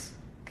this,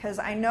 because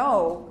I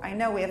know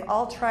we have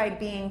all tried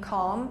being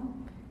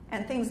calm,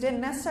 and things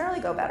didn't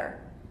necessarily go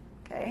better.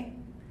 Okay?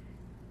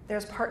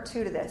 There's part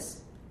 2 to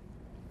this.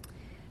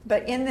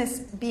 But in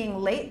this being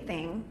late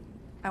thing,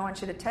 I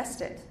want you to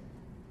test it.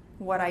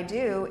 What I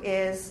do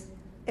is,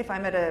 if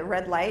I'm at a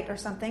red light or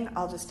something,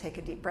 I'll just take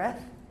a deep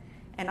breath.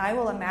 And I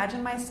will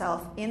imagine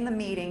myself in the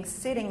meeting,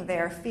 sitting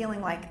there, feeling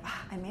like,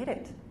 I made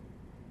it.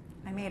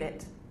 I made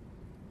it.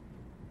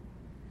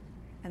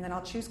 And then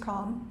I'll choose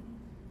calm.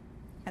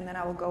 And then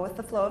I will go with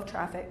the flow of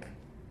traffic.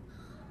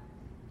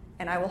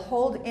 And I will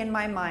hold in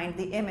my mind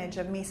the image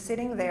of me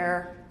sitting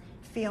there,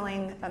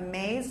 feeling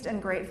amazed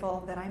and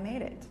grateful that I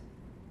made it.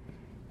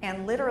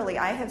 And literally,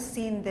 I have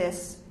seen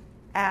this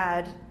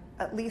add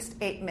at least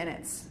 8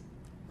 minutes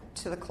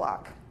to the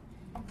clock.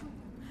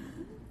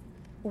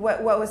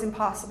 What was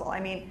impossible. I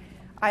mean,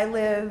 I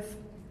live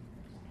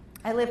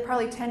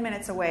probably 10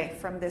 minutes away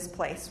from this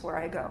place where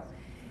I go.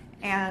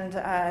 And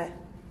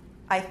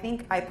I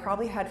think I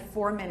probably had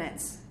 4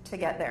 minutes to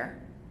get there.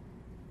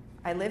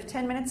 I live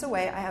 10 minutes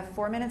away. I have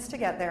 4 minutes to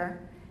get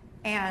there,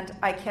 and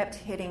I kept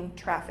hitting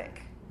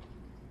traffic.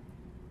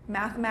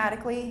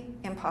 Mathematically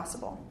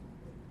impossible.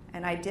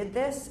 And I did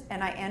this,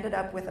 and I ended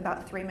up with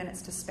about 3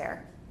 minutes to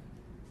spare.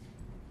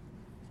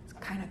 It's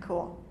kind of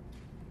cool.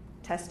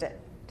 Test it.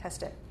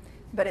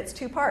 But it's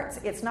two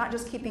parts. It's not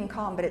just keeping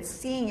calm, but it's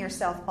seeing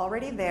yourself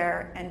already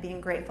there and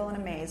being grateful and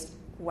amazed.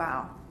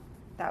 Wow,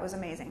 that was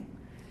amazing.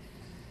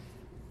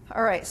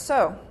 All right,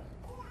 so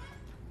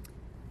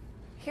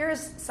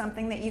here's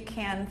something that you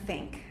can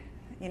think.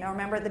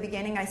 Remember at the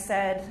beginning I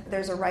said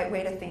there's a right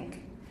way to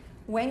think.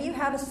 When you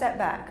have a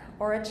setback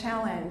or a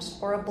challenge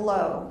or a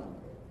blow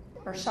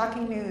or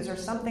shocking news or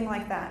something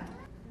like that,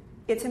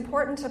 it's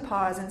important to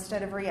pause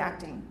instead of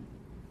reacting.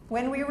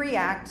 When we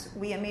react,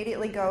 we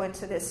immediately go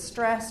into this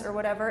stress or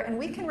whatever, and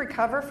we can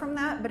recover from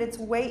that, but it's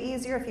way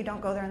easier if you don't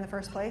go there in the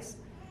first place.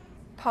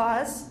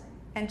 Pause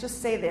and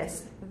just say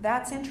this: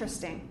 that's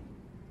interesting.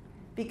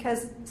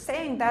 Because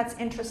saying that's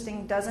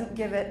interesting doesn't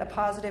give it a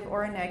positive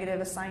or a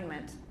negative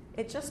assignment.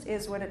 It just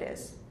is what it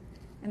is.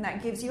 And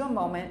that gives you a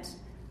moment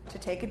to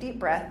take a deep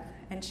breath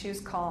and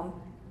choose calm,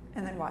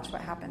 and then watch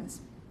what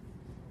happens.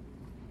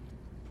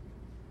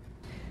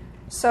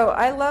 So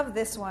I love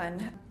this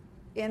one.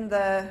 In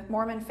the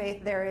Mormon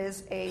faith, there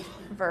is a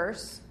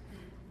verse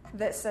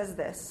that says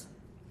this: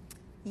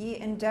 "Ye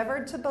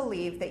endeavored to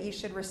believe that ye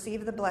should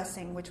receive the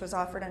blessing which was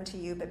offered unto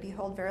you, but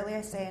behold, verily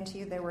I say unto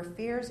you, there were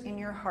fears in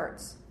your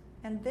hearts,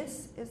 and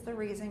this is the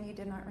reason ye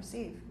did not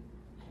receive."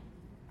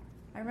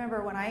 I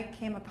remember when I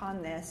came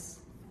upon this,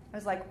 I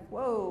was like,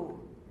 whoa,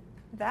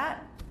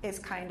 that is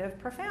kind of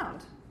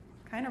profound,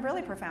 kind of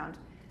really profound,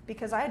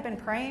 because I had been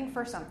praying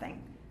for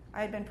something.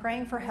 I had been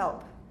praying for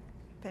help,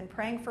 been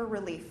praying for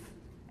relief,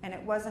 and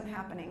it wasn't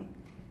happening.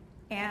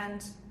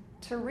 And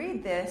to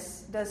read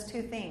this does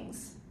two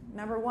things.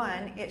 Number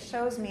one, it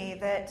shows me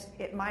that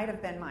it might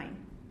have been mine.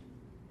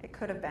 It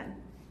could have been.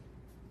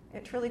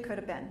 It truly could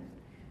have been.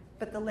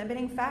 But the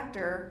limiting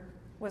factor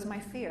was my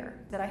fear,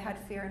 that I had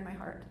fear in my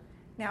heart.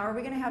 Now, are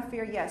we going to have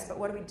fear? Yes, but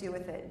what do we do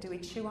with it? Do we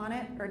chew on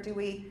it, or do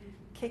we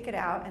kick it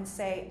out and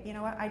say, you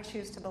know what, I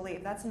choose to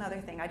believe? That's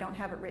another thing. I don't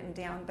have it written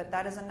down, but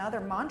that is another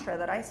mantra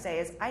that I say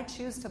is, I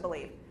choose to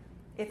believe.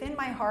 If in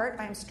my heart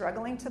I'm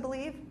struggling to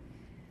believe,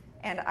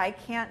 and I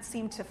can't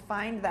seem to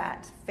find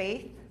that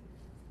faith,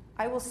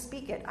 I will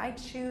speak it. I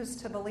choose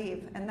to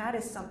believe, and that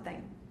is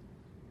something.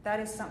 That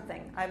is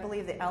something. I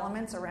believe the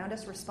elements around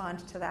us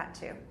respond to that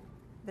too.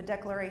 The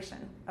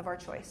declaration of our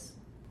choice.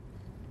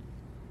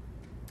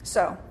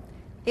 So,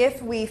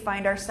 if we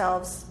find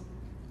ourselves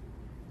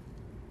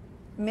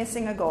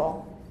missing a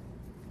goal,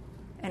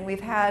 and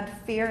we've had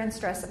fear and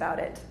stress about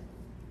it,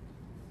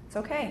 it's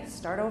okay.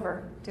 Start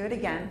over. Do it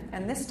again.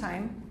 And this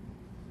time,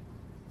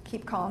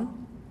 keep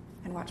calm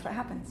and watch what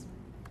happens.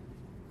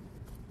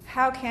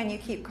 How can you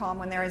keep calm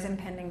when there is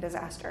impending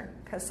disaster?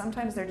 Because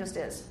sometimes there just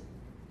is.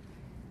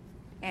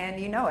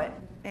 And you know it.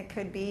 It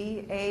could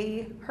be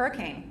a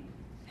hurricane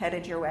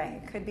headed your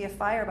way. It could be a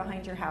fire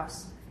behind your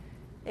house.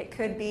 It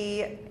could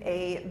be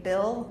a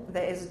bill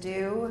that is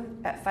due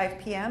at 5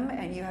 p.m.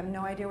 and you have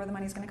no idea where the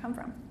money's going to come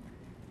from.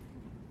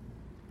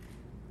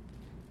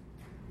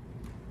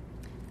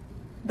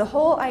 The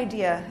whole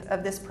idea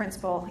of this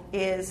principle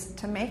is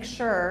to make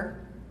sure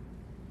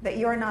that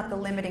you are not the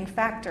limiting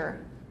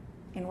factor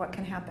in what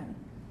can happen.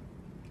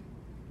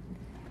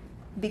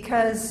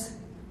 Because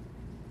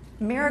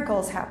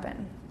miracles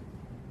happen.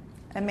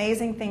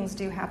 Amazing things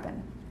do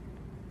happen.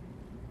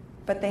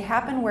 But they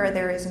happen where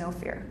there is no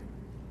fear.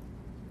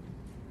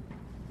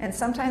 And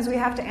sometimes we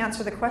have to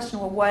answer the question,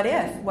 well, what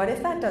if? What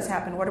if that does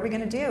happen? What are we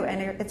going to do?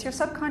 And it's your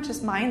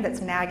subconscious mind that's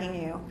nagging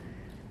you,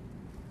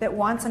 that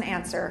wants an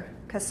answer.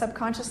 Because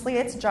subconsciously,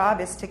 its job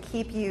is to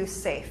keep you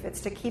safe. It's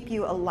to keep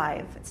you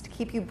alive. It's to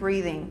keep you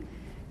breathing.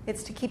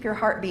 It's to keep your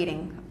heart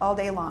beating all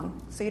day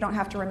long. So you don't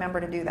have to remember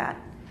to do that.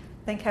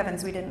 Thank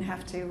heavens we didn't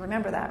have to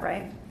remember that,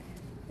 right?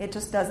 It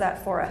just does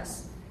that for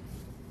us.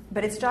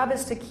 But its job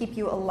is to keep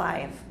you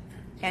alive.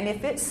 And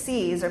if it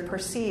sees or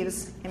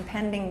perceives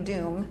impending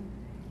doom,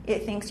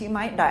 it thinks you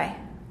might die.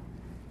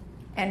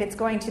 And it's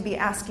going to be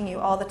asking you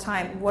all the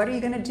time, what are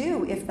you going to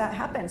do if that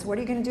happens? What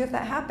are you going to do if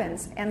that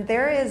happens? And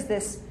there is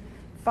this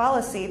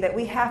fallacy that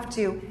we have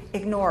to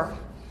ignore,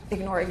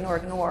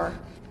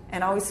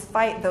 and always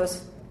fight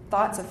those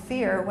thoughts of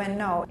fear when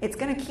no, it's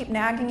going to keep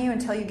nagging you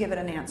until you give it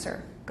an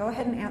answer. Go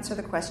ahead and answer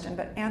the question,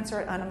 but answer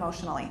it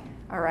unemotionally,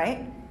 all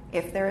right?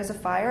 If there is a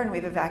fire and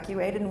we've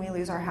evacuated and we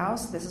lose our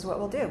house, this is what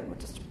we'll do.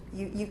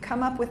 You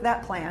come up with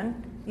that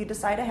plan, you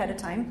decide ahead of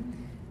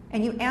time,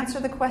 and you answer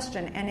the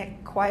question, and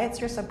it quiets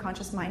your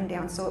subconscious mind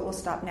down so it will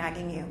stop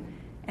nagging you.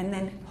 And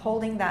then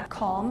holding that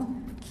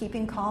calm,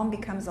 keeping calm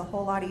becomes a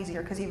whole lot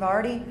easier because you've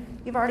already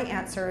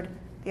answered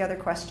the other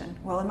question.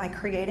 Well, am I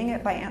creating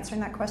it by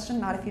answering that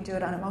question? Not if you do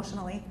it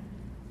unemotionally.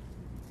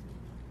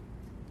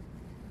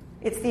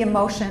 It's the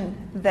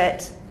emotion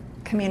that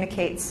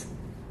communicates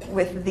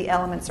with the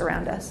elements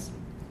around us.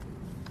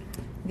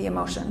 The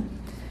emotion.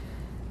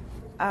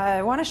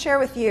 I want to share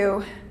with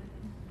you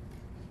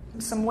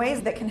some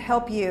ways that can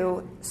help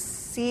you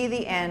see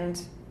the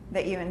end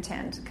that you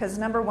intend. Because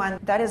number one,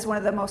 that is one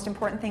of the most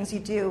important things you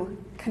do,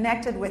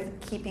 connected with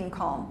keeping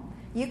calm.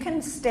 You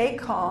can stay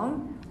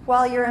calm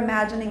while you're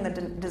imagining the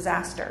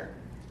disaster.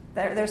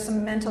 There's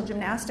some mental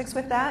gymnastics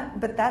with that,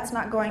 but that's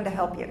not going to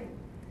help you.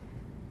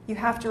 You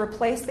have to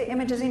replace the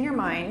images in your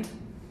mind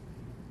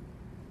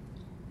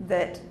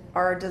that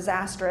are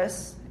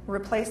disastrous,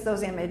 replace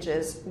those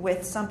images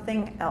with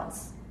something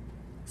else.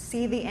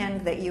 See the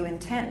end that you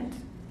intend.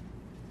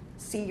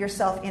 See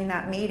yourself in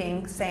that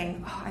meeting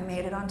saying, oh, I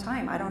made it on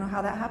time. I don't know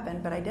how that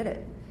happened, but I did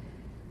it.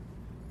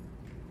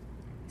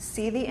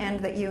 See the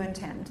end that you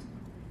intend.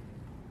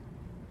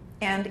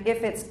 And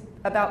if it's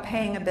about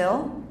paying a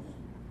bill,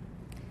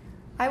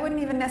 I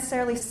wouldn't even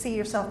necessarily see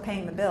yourself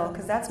paying the bill,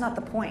 because that's not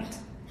the point.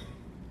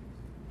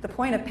 The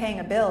point of paying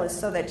a bill is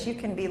so that you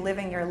can be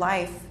living your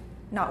life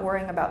not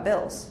worrying about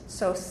bills.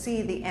 So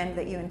see the end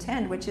that you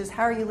intend, which is,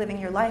 how are you living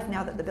your life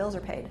now that the bills are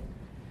paid?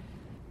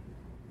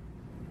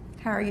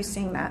 How are you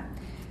seeing that?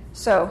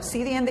 So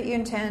see the end that you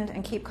intend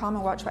and keep calm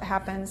and watch what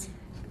happens.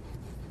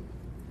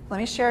 Let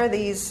me share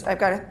these. I've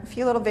got a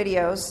few little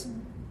videos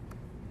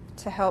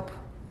to help.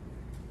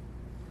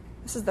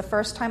 This is the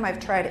first time I've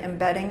tried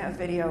embedding a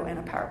video in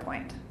a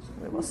PowerPoint.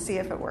 We will see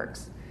if it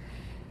works.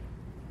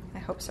 I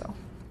hope so.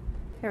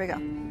 Here we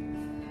go.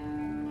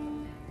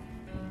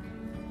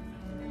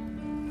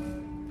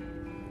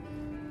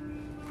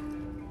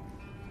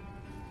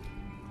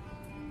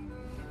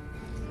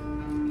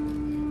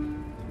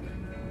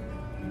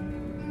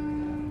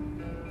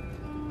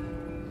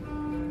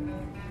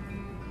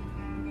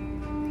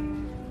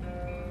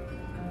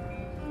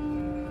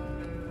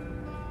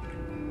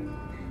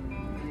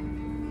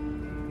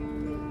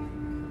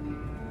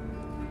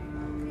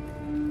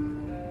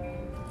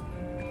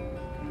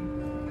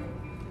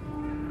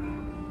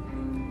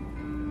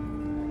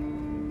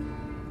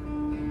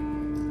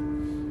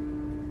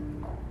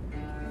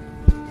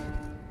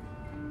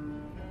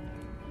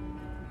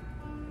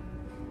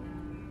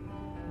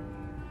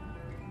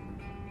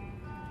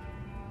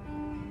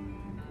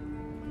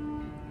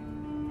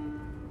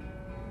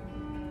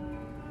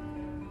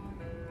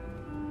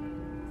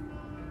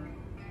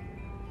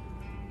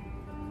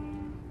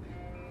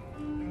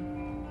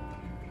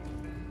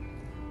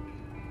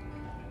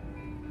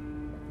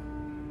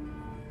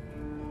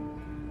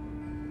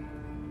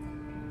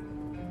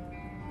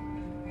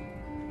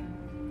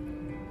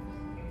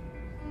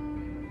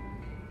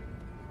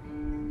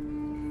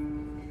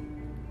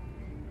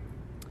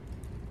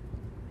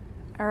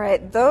 All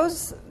right,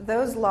 those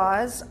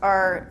laws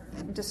are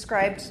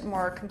described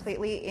more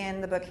completely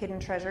in the book Hidden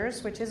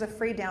Treasures, which is a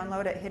free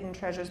download at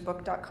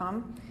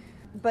hiddentreasuresbook.com.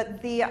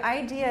 But the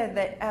idea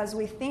that as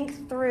we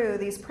think through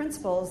these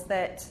principles,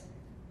 that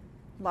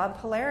law of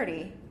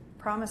polarity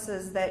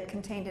promises that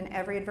contained in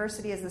every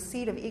adversity is the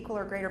seed of equal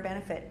or greater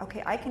benefit.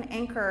 Okay, I can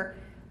anchor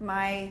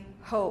my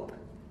hope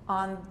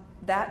on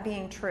that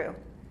being true.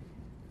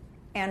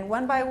 And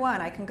one by one,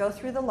 I can go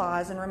through the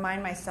laws and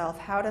remind myself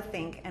how to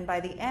think. And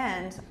by the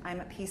end, I'm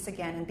at peace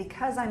again. And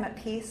because I'm at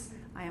peace,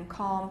 I am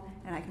calm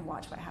and I can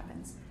watch what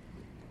happens.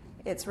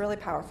 It's really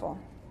powerful.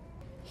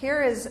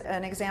 Here is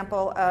an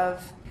example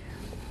of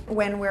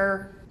when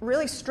we're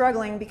really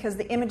struggling because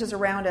the images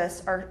around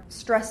us are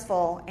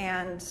stressful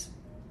and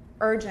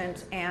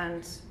urgent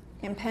and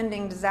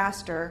impending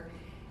disaster.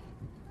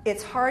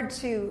 It's hard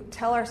to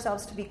tell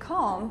ourselves to be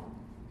calm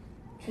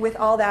with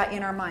all that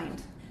in our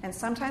mind. And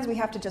sometimes we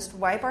have to just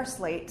wipe our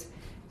slate,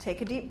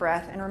 take a deep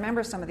breath, and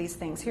remember some of these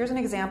things. Here's an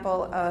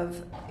example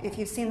of, if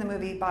you've seen the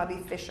movie Bobby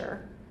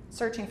Fischer,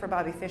 Searching for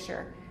Bobby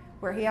Fischer,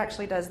 where he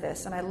actually does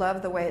this, and I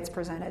love the way it's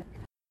presented.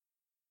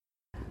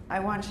 I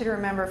want you to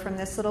remember from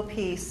this little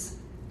piece,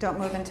 don't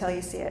move until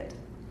you see it.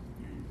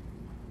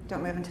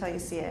 Don't move until you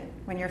see it.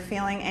 When you're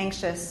feeling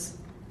anxious,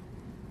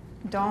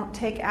 don't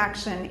take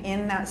action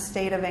in that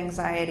state of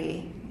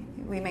anxiety.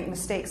 We make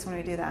mistakes when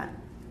we do that.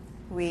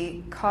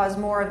 We cause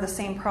more of the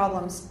same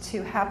problems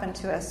to happen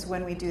to us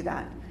when we do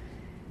that.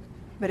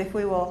 But if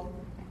we will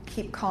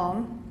keep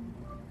calm,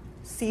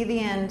 see the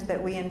end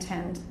that we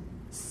intend,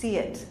 see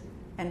it,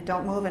 and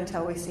don't move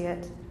until we see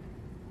it,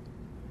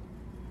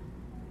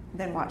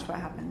 then watch what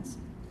happens.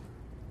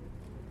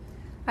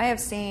 I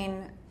have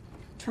seen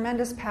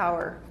tremendous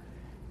power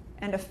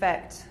and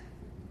effect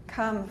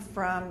come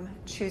from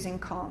choosing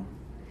calm.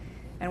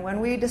 And when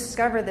we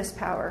discover this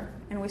power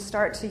and we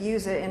start to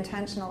use it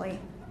intentionally,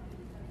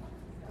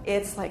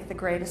 it's like the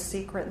greatest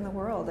secret in the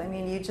world. I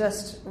mean, you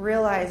just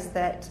realize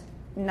that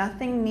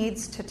nothing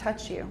needs to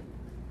touch you.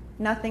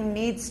 Nothing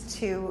needs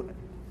to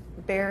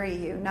bury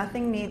you.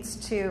 Nothing needs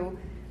to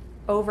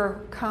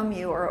overcome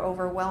you or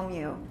overwhelm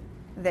you.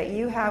 That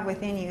you have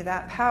within you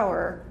that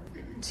power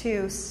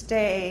to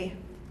stay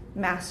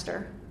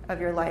master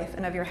of your life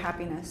and of your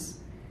happiness.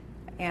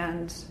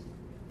 And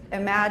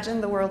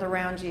imagine the world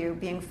around you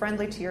being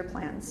friendly to your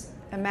plans.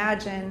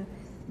 Imagine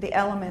the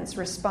elements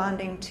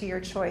responding to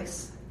your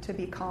choice to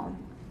be calm.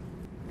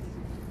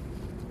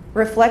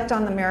 Reflect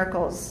on the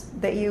miracles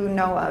that you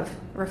know of.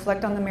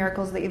 Reflect on the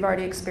miracles that you've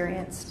already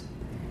experienced.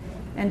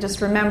 And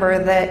just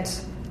remember that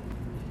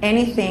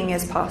anything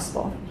is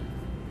possible.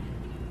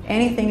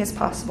 Anything is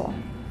possible.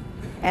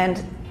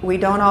 And we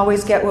don't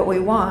always get what we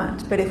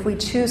want, but if we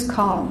choose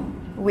calm,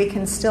 we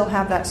can still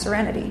have that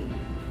serenity.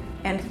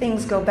 And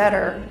things go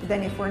better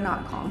than if we're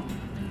not calm.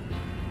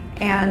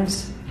 And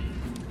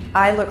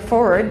I look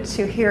forward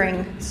to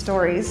hearing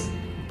stories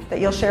that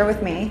you'll share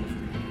with me.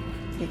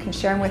 You can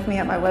share them with me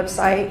at my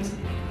website.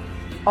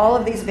 All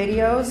of these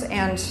videos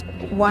and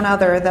one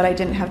other that I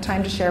didn't have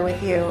time to share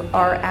with you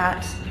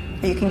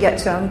you can get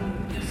to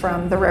them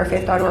from the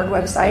rarefaith.org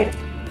website.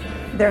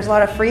 There's a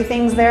lot of free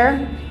things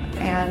there,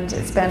 and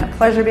it's been a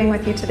pleasure being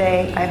with you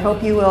today. I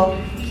hope you will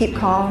keep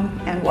calm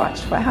and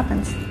watch what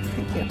happens.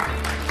 Thank you.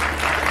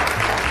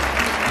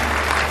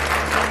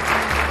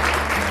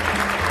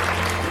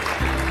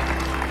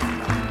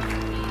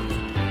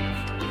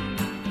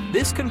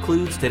 This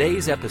concludes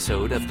today's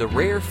episode of the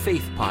Rare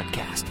Faith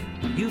Podcast.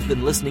 You've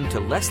been listening to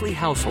Leslie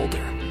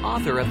Householder,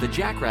 author of The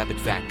Jackrabbit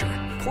Factor,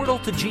 Portal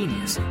to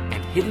Genius,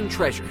 and Hidden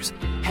Treasures,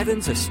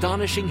 Heaven's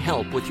Astonishing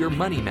Help with Your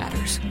Money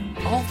Matters.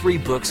 All 3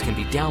 books can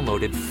be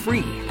downloaded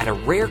free at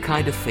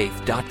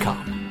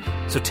rarekindoffaith.com.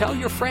 So tell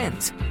your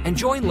friends and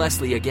join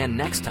Leslie again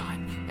next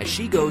time as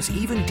she goes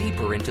even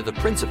deeper into the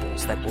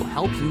principles that will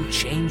help you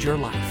change your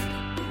life.